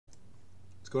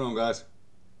going on, guys?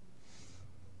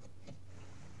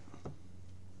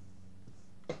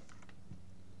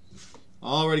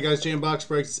 Alrighty, guys, Jam Box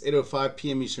breaks. It's 8:05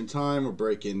 p.m. Eastern Time. We're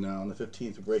breaking on the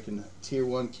 15th. We're breaking Tier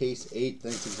 1 Case 8.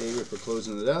 Thanks to Xavier for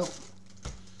closing it out.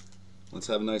 Let's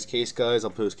have a nice case, guys.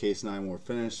 I'll post Case 9 when we're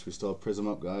finished. We still have Prism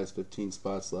up, guys. 15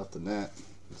 spots left in that.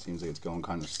 It seems like it's going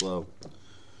kind of slow.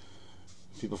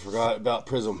 People forgot about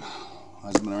Prism.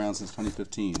 Hasn't been around since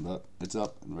 2015, but it's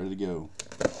up and ready to go.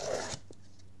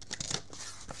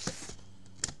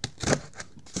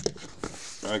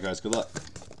 Alright, guys, good luck.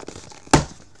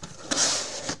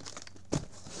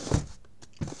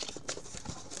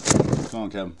 Come on,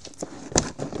 Kevin.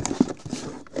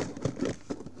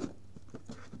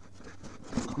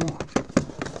 Come on.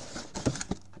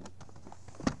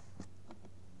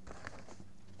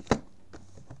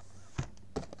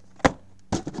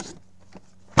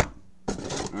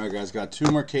 Alright, guys, got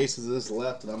 2 more cases of this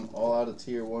left, and I'm all out of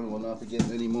Tier 1. We'll not be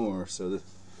getting any more, so the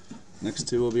next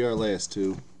 2 will be our last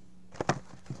 2.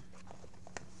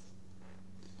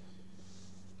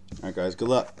 Alright, guys, good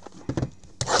luck.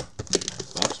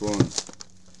 Box 1.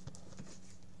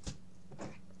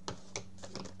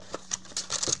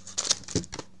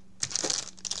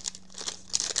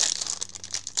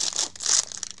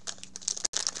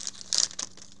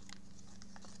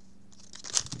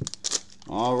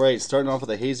 Alright, starting off with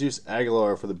a Jesus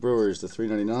Aguilar for the Brewers, the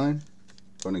 $3.99.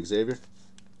 Going to Xavier.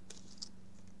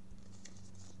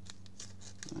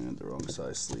 I got the wrong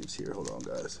size sleeves here. Hold on,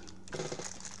 guys.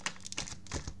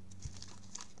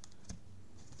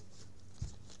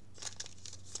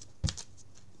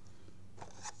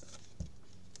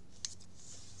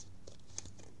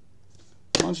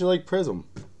 Why don't you like Prism?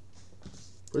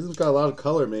 Prism's got a lot of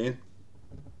color, man.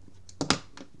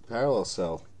 Parallel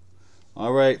cell.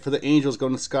 Alright, for the Angels,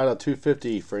 going to Scott at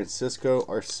 250. Francisco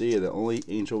Arcia, the only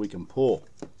Angel we can pull.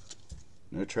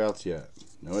 No Trouts yet.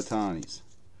 No Otanis.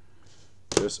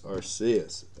 Just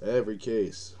Arcias. Every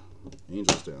case.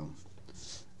 Angels down.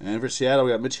 And for Seattle,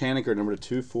 we got Mitch Haniger, number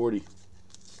 240.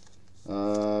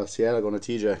 Seattle going to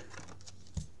TJ.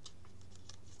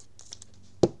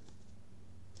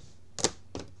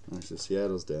 Alright, so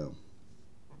Seattle's down.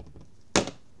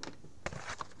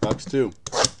 Box 2.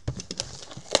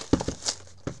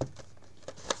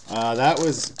 That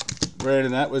was,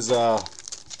 Brandon, that was 5-star,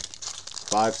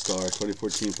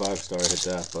 2014 5-star. I hit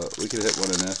that, but we could hit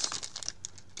one in this.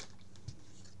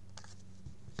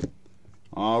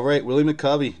 Alright, Willie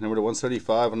McCovey, number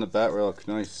 175 on the bat relic.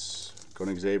 Nice.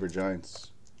 Going to Xavier, Giants.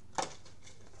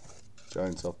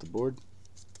 Giants off the board.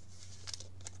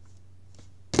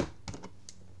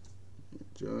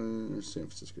 Giants, San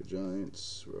Francisco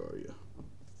Giants. Where are you?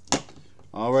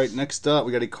 Alright, next up,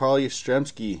 we got a Carl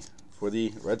Yastrzemski for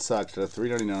the Red Sox at a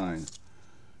 $3.99.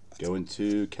 Going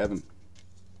to Kevin.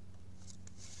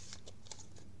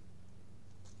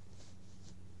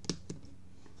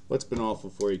 What's been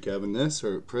awful for you, Kevin? This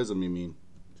or Prism, you mean?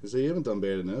 Because you haven't done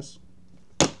bad in this.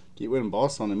 Keep winning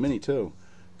Boston on the mini, too.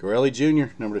 Gorelli Jr.,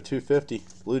 number 250.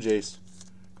 Blue Jays.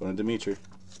 Going to Dimitri.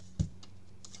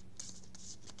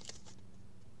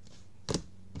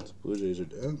 Blue Jays are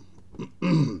down.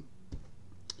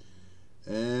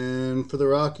 And for the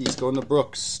Rockies, going to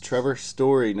Brooks, Trevor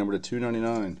Story, number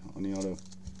 299 on the auto.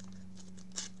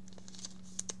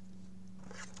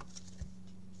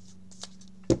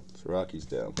 So Rockies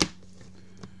down.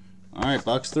 Alright,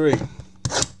 box 3.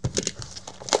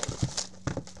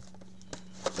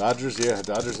 Dodgers, yeah,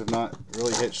 Dodgers have not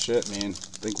really hit shit, man. I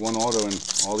think 1 auto in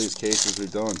all these cases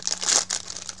we've done.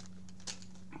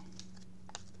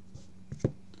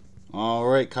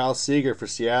 Alright, Kyle Seager for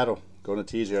Seattle. Going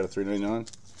to TJ out of $3.99.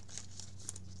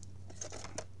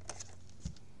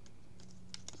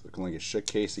 It's looking like a shit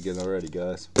case again already,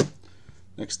 guys.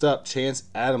 Next up, Chance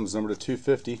Adams, number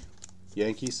 250.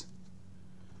 Yankees.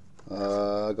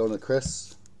 Going to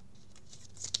Chris.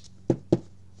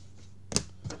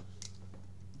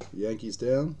 Yankees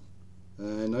down.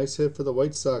 And nice hit for the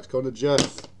White Sox. Going to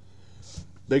Jeff.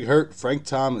 Big hurt. Frank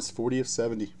Thomas, 40 of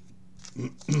 70.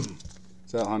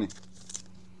 What's up, honey?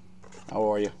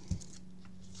 How are you?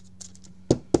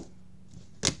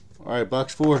 Alright,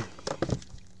 box 4.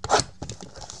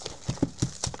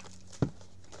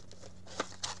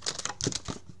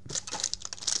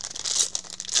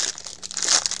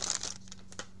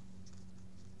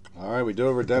 Alright, we do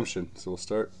a redemption, so we'll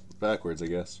start backwards, I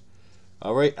guess.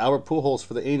 Alright, Albert Pujols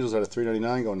for the Angels out of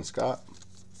 $3.99, going to Scott.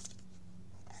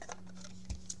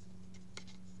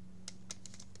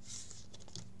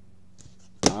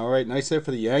 Alright, nice hit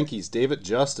for the Yankees. David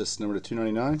Justice, number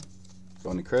 299,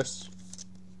 going to Chris.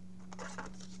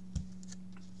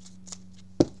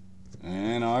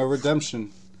 And our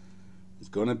redemption is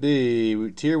going to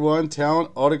be Tier 1 talent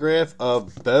autograph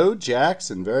of Bo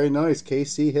Jackson. Very nice.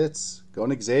 KC hits. Going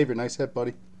to Xavier. Nice hit,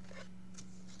 buddy.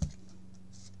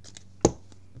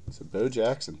 So Bo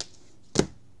Jackson.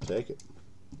 Take it.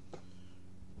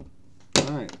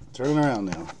 Alright, turning around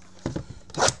now.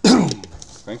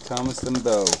 Frank Thomas and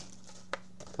Bo.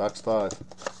 Box 5.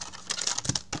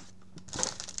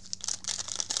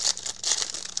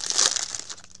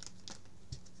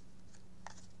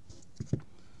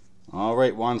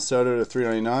 Alright, Juan Soto to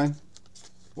 399.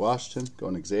 Washington,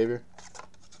 going to Xavier.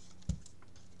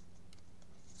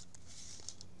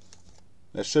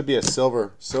 That should be a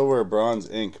silver or bronze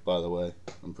ink, by the way.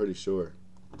 I'm pretty sure.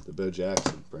 The Bo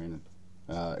Jackson, Brandon.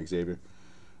 Xavier.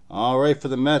 Alright, for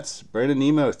the Mets, Brandon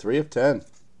Nimmo, 3 of 10.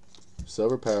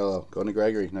 Silver parallel, going to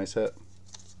Gregory. Nice hit.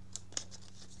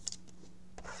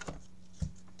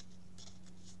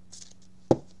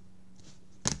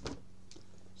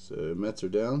 So, Mets are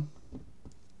down.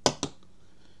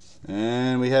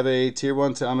 And we have a Tier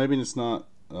 1 talent. Maybe it's not.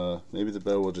 Maybe the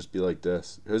Bo will just be like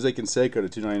this. Jose Canseco to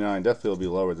 299. Definitely will be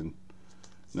lower than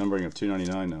numbering of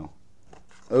 299 now.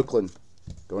 Oakland,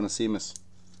 going to Seamus.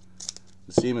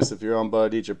 The Seamus, if you're on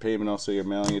Bud, each your payment, also your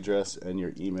mailing address and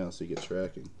your email so you get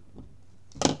tracking.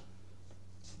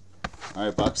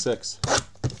 Alright, box 6.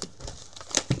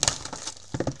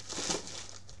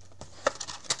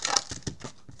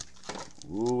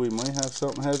 Ooh, we might have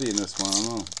something heavy in this one. I don't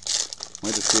know.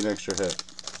 Might just be an extra hit.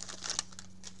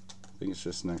 I think it's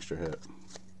just an extra hit.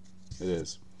 It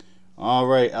is.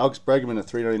 Alright, Alex Bregman at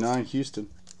 399. Houston.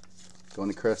 Going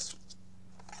to Chris.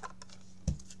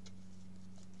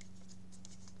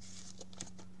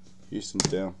 Houston's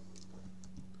down.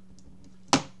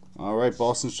 Alright,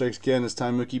 Boston strikes again. This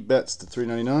time Mookie Betts to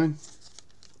 399.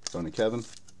 Going to Kevin.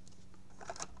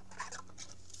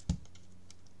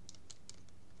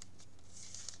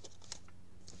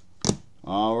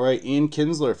 Alright, Ian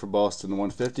Kinsler for Boston to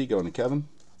 150. Going to Kevin.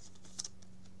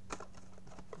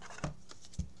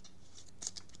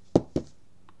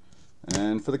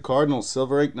 And for the Cardinals,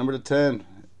 silver ink number to 10.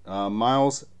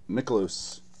 Miles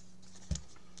Mikolas.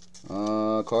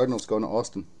 Cardinals going to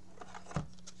Austin.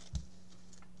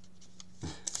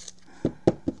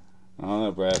 I don't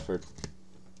know, Bradford.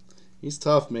 He's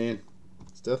tough, man.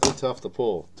 It's definitely tough to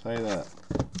pull. I'll tell you that.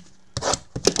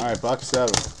 Alright, box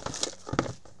 7.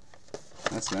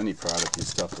 That's any product.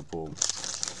 He's tough to pull.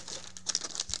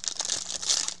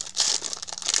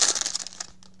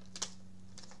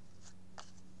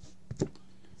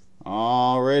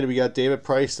 Alright, we got David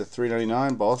Price to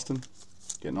 399. Boston.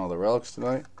 Getting all the relics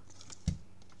tonight.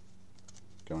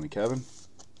 Going to Kevin.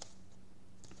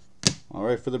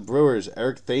 Alright, for the Brewers,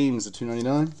 Eric Thames at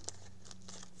 299.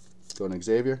 Going to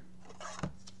Xavier.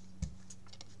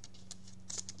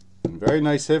 And very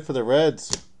nice hit for the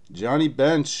Reds. Johnny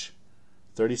Bench,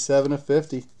 37 of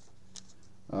 50.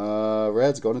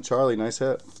 Reds going to Charlie. Nice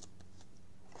hit.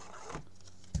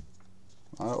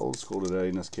 A lot of old school today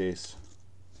in this case.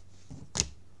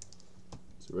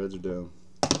 So Reds are down.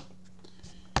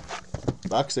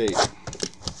 Box 8.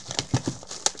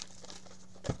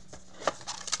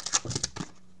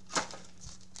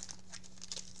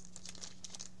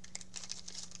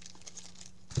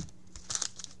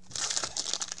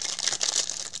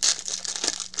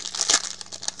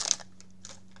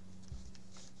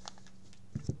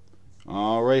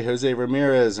 Alright, Jose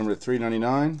Ramirez, number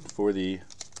 399 for the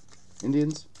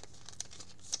Indians.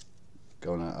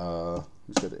 Going to,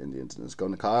 who's got the Indians in this?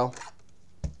 Going to Kyle.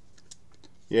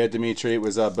 Yeah, Dimitri, it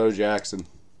was Bo Jackson.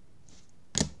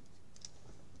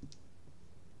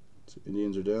 So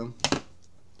Indians are down.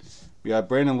 We got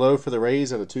Brandon Lowe for the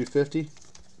Rays at a 250.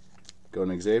 Going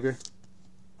to Xavier.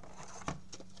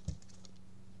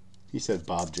 He said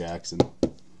Bob Jackson.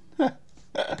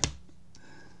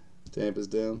 Tampa's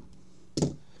down.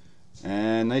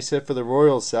 And nice hit for the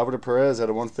Royals. Salvador Perez at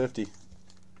a 150.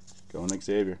 Going to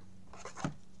Xavier.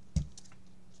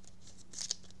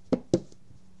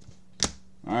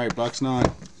 Alright, box 9.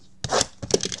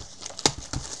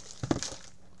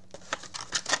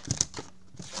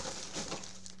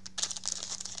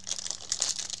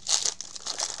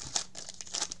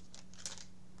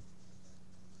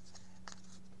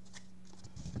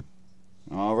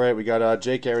 Alright, we got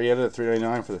Jake Arrieta at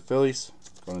 399 for the Phillies.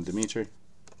 Going to Dimitri.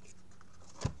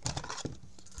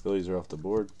 Phillies are off the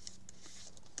board.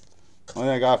 Only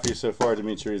thing I got for you so far,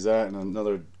 Dimitri, is that and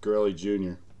another Gurley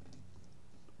Jr.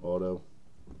 auto.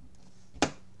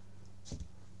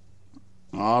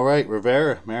 Alright,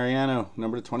 Rivera, Mariano,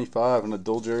 number 25 in a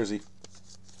dual jersey.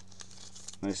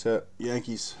 Nice hit.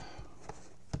 Yankees.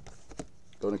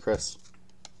 Going to Chris.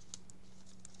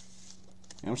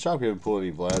 Yeah, I'm shocked we haven't pulled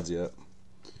any Vlads yet.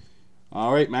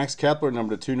 All right, Max Kepler,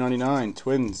 number to 299,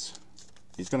 Twins.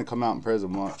 He's going to come out in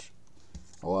Prism, watch.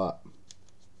 A lot.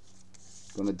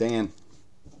 Going to Dan.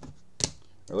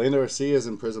 Orlando Arcia's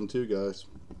in Prism too, guys.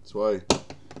 That's why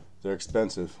they're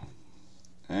expensive.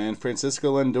 And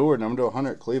Francisco Lindor, number to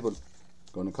 100, Cleveland.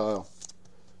 Going to Kyle.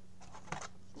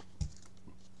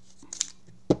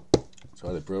 That's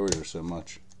why the Brewers are so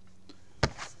much.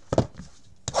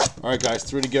 All right, guys,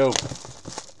 3 to go.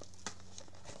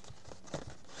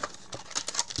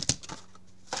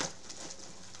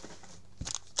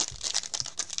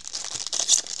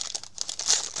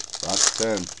 Box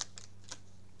 10.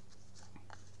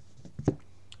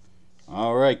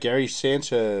 All right, Gary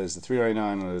Sanchez, the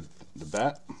 399 on the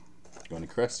bat. Going to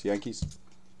Chris, Yankees.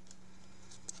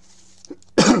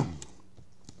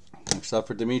 Next up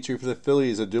for Dimitri for the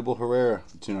Phillies, a Odubel Herrera,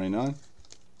 299.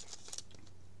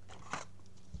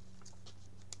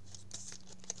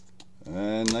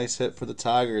 And nice hit for the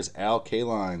Tigers, Al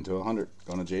Kaline to 100.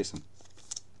 Going to Jason.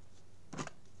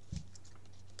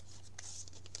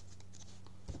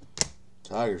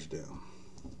 Tigers down.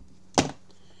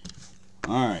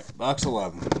 All right, box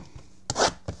 11.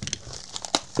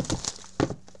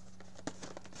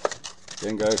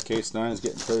 Again, guys, case 9 is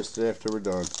getting posted after we're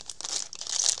done.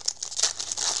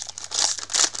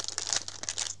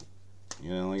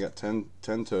 You only got 10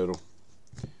 total.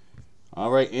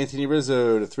 All right, Anthony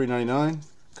Rizzo to 399.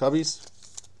 Cubbies.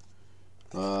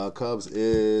 Cubs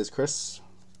is Chris.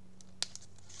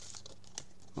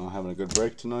 Having a good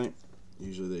break tonight.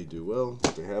 Usually they do well,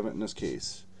 but they haven't in this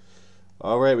case.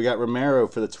 All right, we got Romero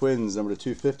for the Twins, number to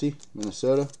 250,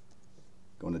 Minnesota.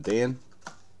 Going to Dan.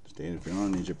 Dan, if you're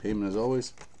on, need your payment as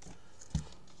always.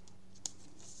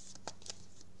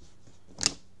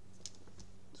 So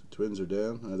Twins are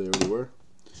down. They already were.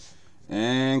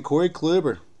 And Corey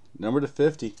Kluber, number to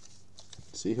 50.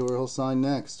 See who he'll sign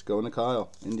next. Going to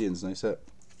Kyle. Indians, nice hit.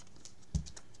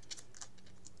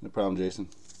 No problem, Jason.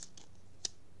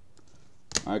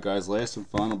 All right, guys, last and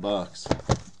final box.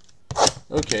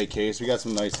 Okay, case. We got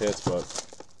some nice hits, but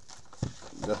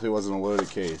definitely wasn't a loaded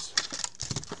case.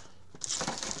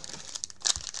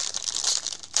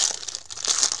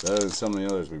 Better than some of the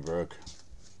others we broke.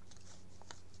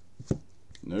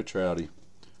 No Trouty.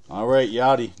 All right,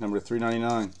 Yachty, number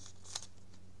 399.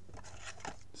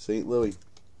 St. Louis.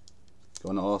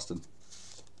 Going to Austin.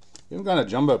 We haven't got a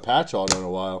jumbo patch all in a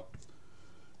while.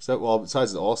 Except, well,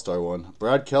 besides the All-Star one.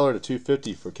 Brad Keller to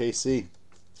 250 for KC.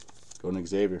 Going to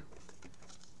Xavier.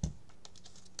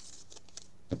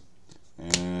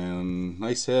 And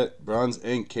nice hit. Bronze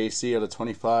Ink KC out of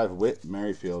 25. Whit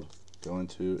Merrifield. Going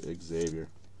to Xavier.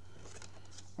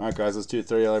 Alright, guys, let's do a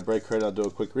 $30 break credit. I'll do a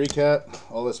quick recap.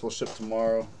 All this will ship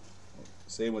tomorrow.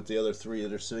 Same with the other 3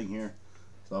 that are sitting here.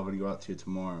 It's all going to go out to you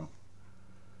tomorrow.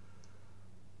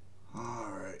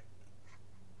 Alright.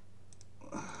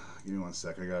 Give me 1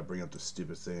 second. I got to bring up the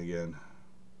stupid thing again.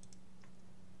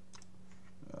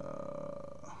 I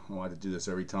don't want to do this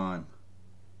every time.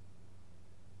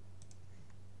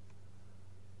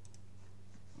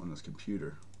 On this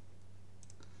computer.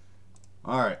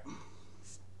 Alright.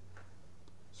 So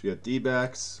we got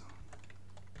D-backs.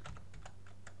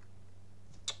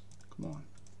 Come on.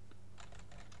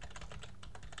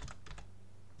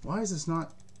 Why is this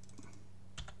not?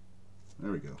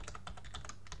 There we go.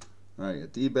 Alright,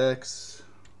 got D-backs,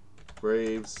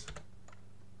 Braves,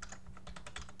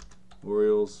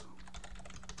 Orioles,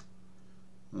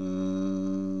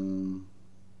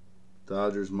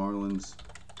 Dodgers, Marlins,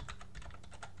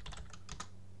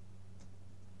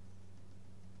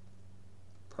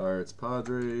 Pirates,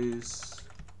 Padres.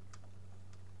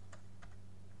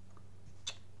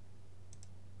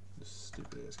 This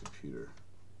stupid ass computer.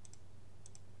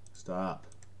 Stop.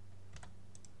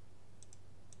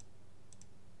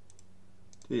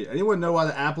 Dude, anyone know why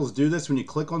the apples do this when you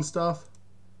click on stuff?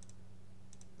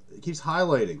 It keeps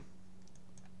highlighting.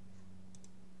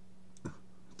 What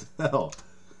the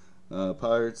hell?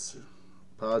 Pirates,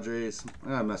 Padres.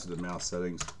 I messed with the mouse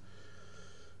settings.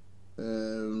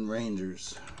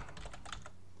 Rangers.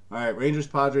 Alright, Rangers,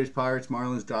 Padres, Pirates,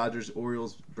 Marlins, Dodgers,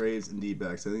 Orioles, Braves, and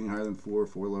D-backs. Anything higher than 4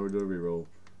 lower to a reroll.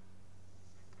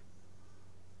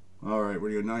 Alright,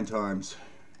 we're going to go 9 times.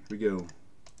 Here we go.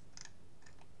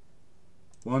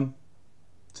 1,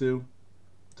 2,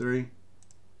 3.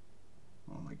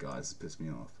 Oh my god, this pissed me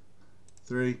off.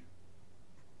 3.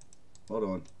 Hold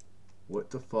on. What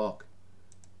the fuck?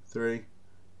 3,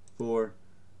 4,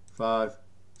 5,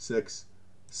 6,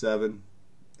 7,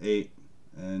 8,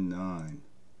 and 9.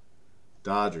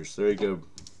 Dodgers. There you go.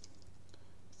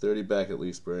 30 back at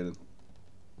least, Brandon.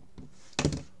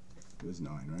 It was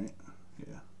 9, right?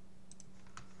 Yeah.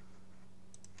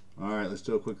 Alright, let's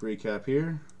do a quick recap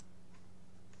here.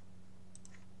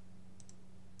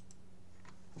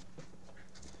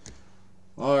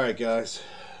 Alright, guys.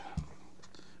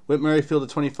 Whit Merrifield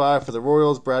to 25 for the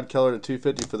Royals. Brad Keller to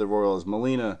 250 for the Royals.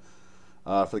 Molina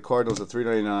for the Cardinals at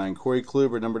 399. Corey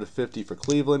Kluber, number to 50 for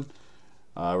Cleveland.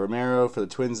 Romero for the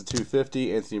Twins to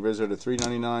 250. Anthony Rizzo to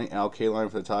 399. Al Kaline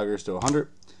for the Tigers to 100.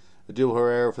 Odubel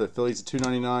Herrera for the Phillies to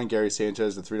 299. Gary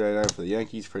Sanchez to 399 for the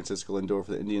Yankees. Francisco Lindor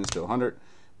for the Indians to 100.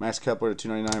 Max Kepler to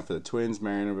 299 for the Twins.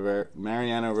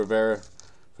 Mariano Rivera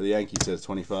for the Yankees to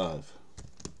 25.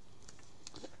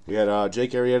 We had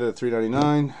Jake Arrieta to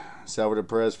 399. Salvador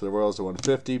Perez for the Royals to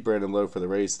 150. Brandon Lowe for the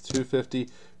Rays to 250.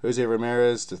 Jose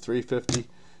Ramirez to 350.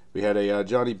 We had a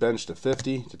Johnny Bench to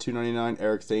 50 to 299.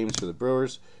 Eric Thames for the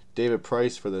Brewers. David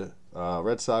Price for the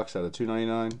Red Sox out of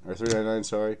 299 or 399.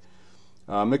 Sorry.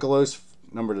 Mikolos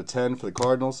number to 10 for the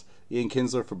Cardinals. Ian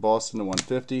Kinsler for Boston to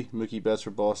 150. Mookie Betts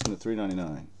for Boston to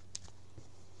 399.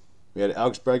 We had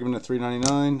Alex Bregman to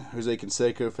 399. Jose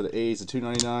Canseco for the A's to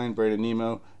 299. Brandon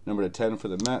Nimmo number to 10 for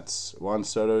the Mets. Juan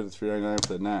Soto to 399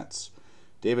 for the Nats.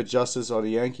 David Justice on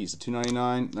the Yankees to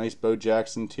 299. Nice Bo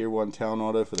Jackson Tier 1 talent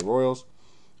auto for the Royals.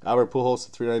 Albert Pujols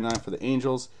to 399 for the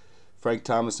Angels. Frank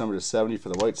Thomas number to 70 for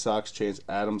the White Sox. Chance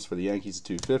Adams for the Yankees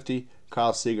to 250.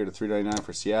 Kyle Seager to 399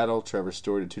 for Seattle. Trevor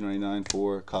Story to 299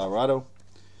 for Colorado.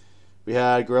 We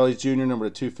had Gorelli Jr. number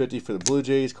to 250 for the Blue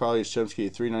Jays. Carly Yastrzemski to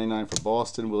 399 for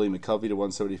Boston. Willie McCovey to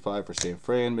 175 for San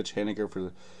Fran. Mitch Haniger for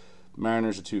the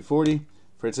Mariners to 240.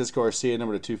 Francisco Arcia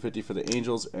number to 250 for the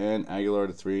Angels. And Aguilar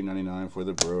to 399 for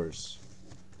the Brewers.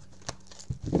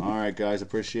 Alright guys,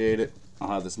 appreciate it. I'll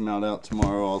have this mailed out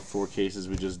tomorrow. All 4 cases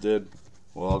we just did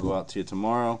will all go out to you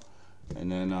tomorrow.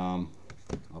 And then I'll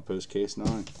post case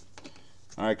 9.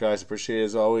 Alright guys, appreciate it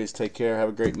as always. Take care. Have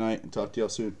a great night. And talk to y'all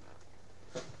soon.